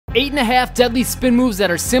8.5 deadly spin moves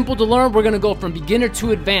that are simple to learn. We're gonna go from beginner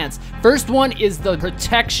to advanced. First one is the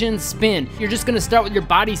protection spin. You're just gonna start with your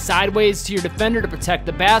body sideways to your defender to protect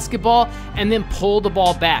the basketball and then pull the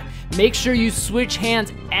ball back. Make sure you switch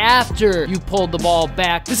hands after you pulled the ball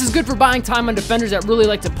back. This is good for buying time on defenders that really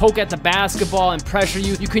like to poke at the basketball and pressure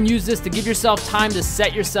you. You can use this to give yourself time to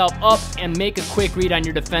set yourself up and make a quick read on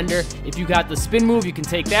your defender. If you got the spin move, you can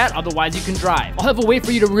take that, otherwise you can drive. I'll have a way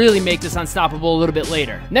for you to really make this unstoppable a little bit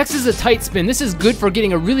later. Next is a tight spin. This is good for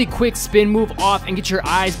getting a really quick spin move off and get your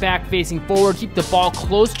eyes back facing forward. Keep the ball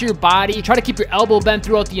close to your body. Try to keep your elbow bent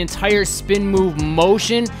throughout the entire spin move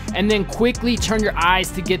motion, and then quickly turn your eyes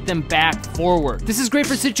to get them back forward. This is great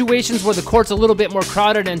for situations where the court's a little bit more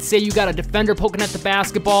crowded and say you got a defender poking at the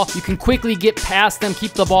basketball. You can quickly get past them,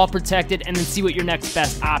 keep the ball protected, and then see what your next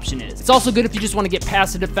best option is. It's also good if you just want to get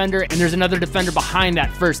past a defender and there's another defender behind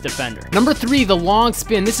that first defender. Number 3, the long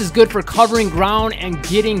spin. This is good for covering ground and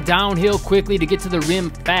getting downhill quickly to get to the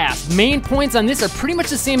rim fast. Main points on this are pretty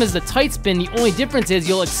much the same as the tight spin. The only difference is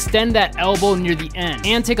you'll extend that elbow near the end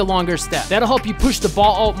and take a longer step. That'll help you push the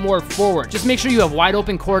ball out more forward. Just make sure you have wide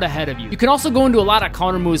open court ahead of you. You can also go into a lot of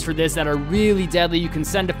counter moves for this that are really deadly. You can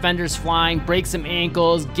send defenders flying, break some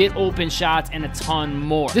ankles, get open shots, and a ton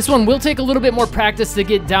more. This one will take a little bit more practice to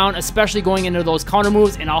get down, especially going into those counter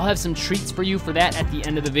moves, and I'll have some treats for you for that at the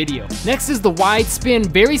end of the video. Next is the wide spin.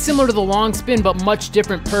 Very similar to the long spin, but much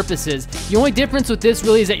different purposes. The only difference with this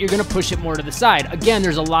really is that you're going to push it more to the side. Again,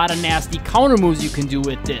 there's a lot of nasty counter moves you can do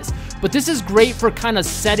with this, but this is great for kind of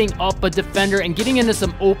setting up a defender and getting into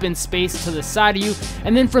some open space to the side of you,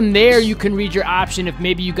 and then from there you can read your option. If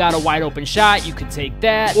maybe you got a wide open shot, you could take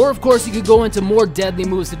that, or of course you could go into more deadly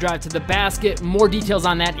moves to drive to the basket. More details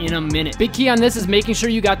on that in a minute. Big key on this is making sure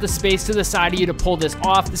you got the space to the side of you to pull this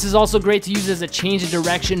off. This is also great to use as a change of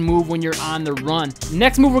direction move when you're on the run.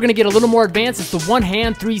 Next move, we're going to get a little more advanced. It's the one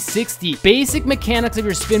hand 360. Basic mechanics of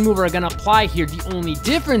your spin move are going to apply here. The only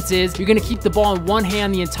difference is you're going to keep the ball in one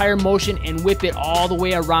hand the entire motion and whip it all the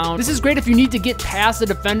way around. This is great if you need to get past the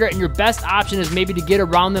defender and your best option is maybe to get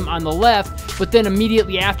around them on the left, but then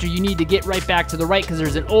immediately after you need to get right back to the right because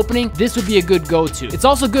there's an opening. This would be a good go-to. It's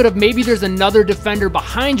also good if maybe there's another defender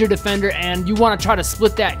behind your defender and you want to try to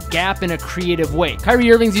split that gap in a creative way.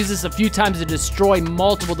 Kyrie Irving's used this a few times to destroy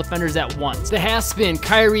multiple defenders at once. The half spin,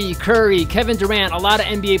 Kyrie, Curry, Kevin Durant, a lot of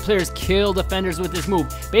NBA players kill defenders with this move.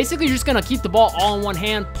 Basically, you're just going to keep the ball all in one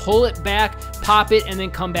hand, pull it back, pop it, and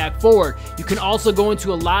then come back forward. You can also go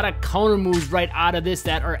into a lot of counter moves right out of this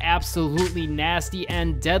that are absolutely nasty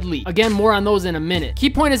and deadly. Again, more on those in a minute. Key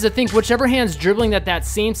point is to think whichever hand's dribbling that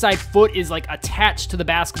same side foot is like attached to the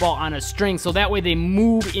basketball on a string, so that way they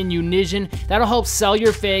move in unison. That'll help sell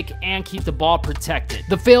your fake and keep the ball protected.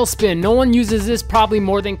 The fail spin. No one uses this probably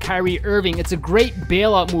more than Kyrie Irving. It's a great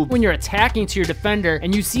bailout move when you're attacking to your defender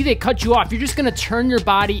and you see they cut you off. You're just gonna turn your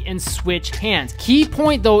body and switch hands. Key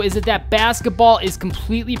point though is that basketball is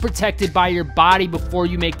completely protected by your body before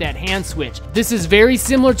you make that hand switch. This is very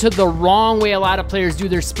similar to the wrong way a lot of players do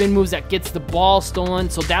their spin moves that gets the ball stolen,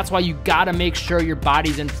 so that's why you gotta make sure your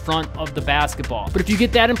body's in front of the basketball. But if you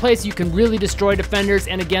get that in place, you can really destroy defenders,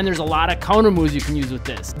 and again, there's a lot of counter moves you can use with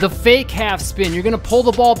this. The fake half spin. You're gonna pull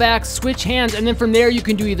the ball back, switch hands, and then from there you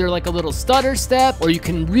can do either like a little stutter step, or you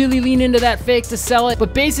can really lean into that fake to sell it,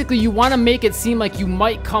 but basically you wanna make it seem like you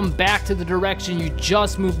might come back to the direction you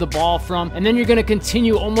just moved the ball from, and then you're gonna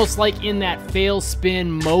continue almost like in that fail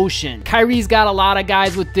spin motion. Kyrie's got a lot of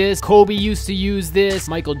guys with this. Kobe used to use this.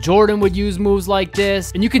 Michael Jordan would use moves like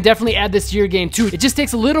this, and you can definitely add this to your game too. It just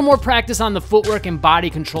takes a little more practice on the footwork and body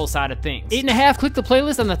control side of things. 8.5, click the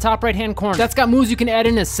playlist on the top right hand corner. That's got moves you can add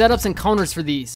in as setups and counters for these.